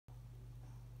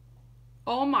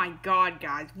Oh my god,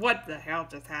 guys, what the hell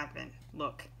just happened?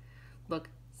 Look,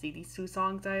 see these two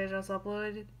songs I just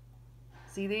uploaded?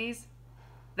 See these?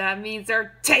 That means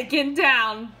they're taken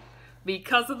down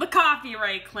because of the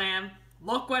copyright claim.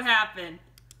 Look what happened.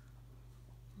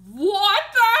 What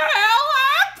the hell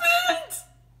happened?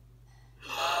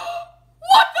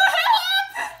 What the hell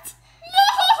happened? No!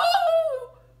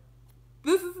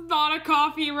 This is not a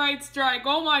copyright strike.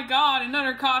 Oh my god,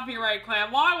 another copyright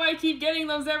claim. Why do I keep getting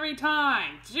those every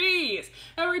time? Jeez.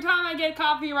 Every time I get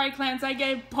copyright claims, I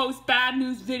get post bad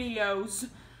news videos.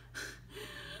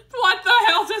 What the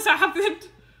hell just happened?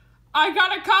 I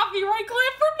got a copyright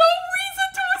claim for no reason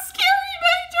to a Scary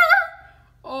Major!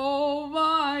 Oh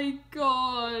my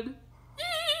god.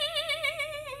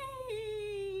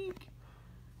 Eek.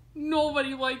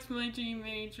 Nobody likes my G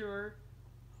Major.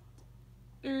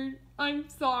 I'm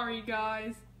sorry,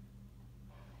 guys.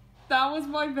 That was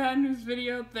my bad news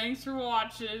video. Thanks for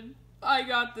watching. I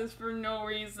got this for no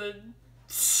reason.